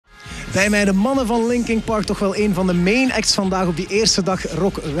Bij mij de mannen van Linkin Park, toch wel een van de main acts vandaag op die eerste dag.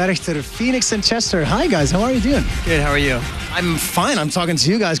 Rock Werchter, Phoenix en Chester. Hi guys, how are you doing? Good, how are you? I'm fine, I'm talking to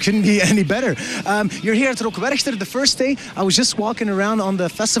you guys, couldn't be any better. You're here at Rock Werchter the first day. I was just walking around on the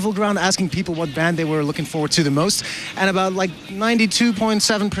festival ground asking people what band they were looking forward to the most. And about like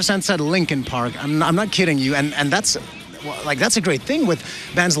 92.7% said Linkin Park. I'm not kidding you. And that's that's a great thing with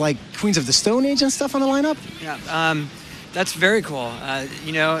bands like Queens of the Stone Age and stuff on the lineup. Yeah, that's very cool.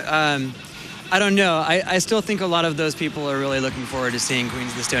 I don't know. I still think a lot of those people are really looking forward to seeing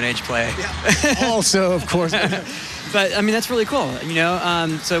Queens of the Stone Age play. Yeah. Also, of course. But, I mean, that's really cool,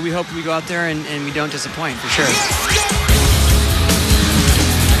 so we hope we go out there and we don't disappoint, for sure.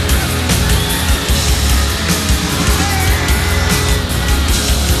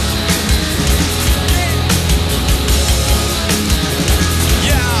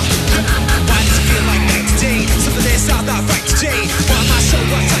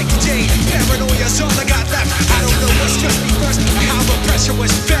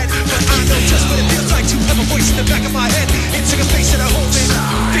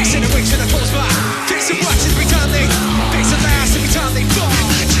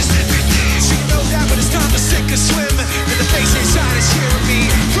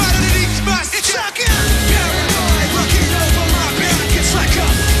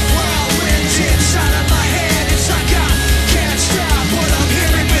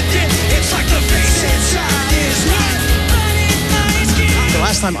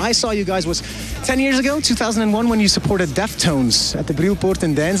 Time I saw you guys was 10 years ago, 2001, when you supported Deftones at the Brilpoort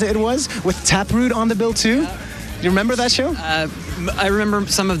in Deinze it was, with Taproot on the bill too. Do you remember that show? I remember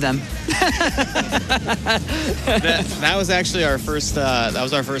some of them. that was actually our first. That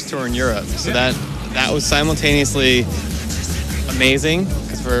was our first tour in Europe. So that was simultaneously amazing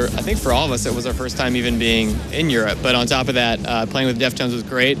because I think for all of us it was our first time even being in Europe. But on top of that, playing with Deftones was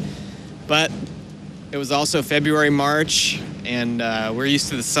great. But it was also February, March. And we're used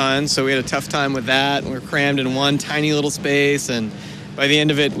to the sun, so we had a tough time with that. We were crammed in one tiny little space, and by the end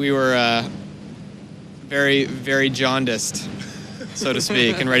of it, we were very, very jaundiced, so to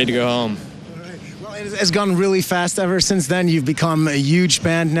speak, and ready to go home. Well, it's gone really fast ever since then. You've become a huge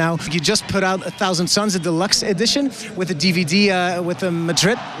band now. You just put out 1,000 Suns, a deluxe edition, with a DVD with the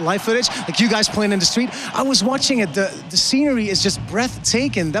Madrid live footage, like you guys playing in the street. I was watching it. The scenery is just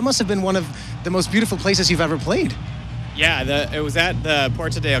breathtaking. That must have been one of the most beautiful places you've ever played. Yeah, it was at the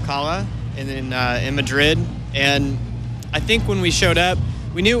Puerta de Alcalá in Madrid, and I think when we showed up,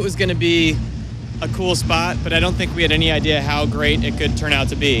 we knew it was going to be a cool spot, but I don't think we had any idea how great it could turn out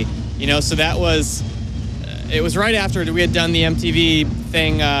to be. So that was, it was right after we had done the MTV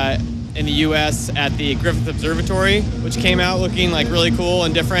thing in the U.S. at the Griffith Observatory, which came out looking like really cool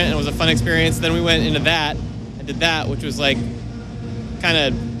and different, and it was a fun experience. Then we went into that and did that, which was like kind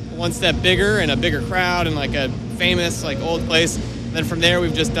of one step bigger and a bigger crowd and like a famous old place. And then from there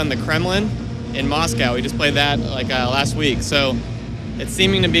we've just done the Kremlin in Moscow. We just played that last week. So it's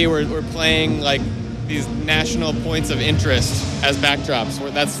seeming to be we're playing these national points of interest as backdrops.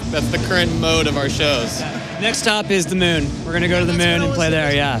 That's the current mode of our shows. Next stop is the moon. We're gonna go to the moon and play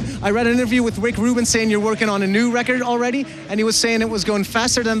there. Yeah. I read an interview with Rick Rubin saying you're working on a new record already, and he was saying it was going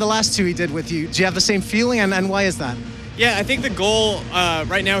faster than the last two he did with you. Do you have the same feeling, and why is that? Yeah, I think the goal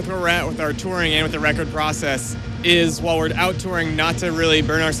right now with where we're at with our touring and with the record process is, while we're out touring, not to really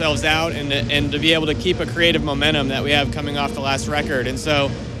burn ourselves out and to be able to keep a creative momentum that we have coming off the last record. And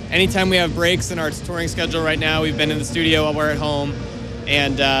so anytime we have breaks in our touring schedule right now, we've been in the studio while we're at home.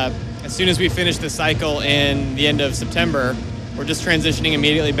 And as soon as we finish the cycle in the end of September, we're just transitioning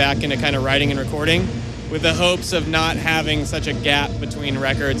immediately back into kind of writing and recording with the hopes of not having such a gap between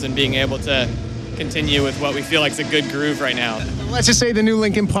records and being able to continue with what we feel like is a good groove right now. Let's just say the new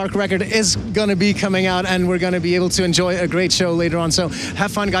Linkin Park record is going to be coming out, and we're going to be able to enjoy a great show later on. So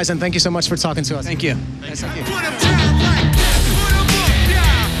have fun, guys, and thank you so much for talking to us. Thank you. Thank you.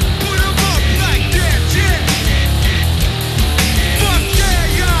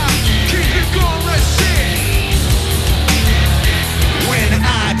 When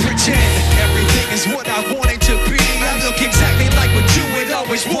I pretend everything is what I want it to be, I look exactly like what you had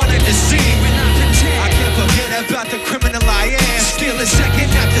always wanted to see. When I pretend, I can't forget about the criminal I am. Steal a second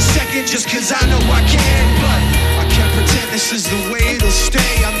after second just cause I know I can.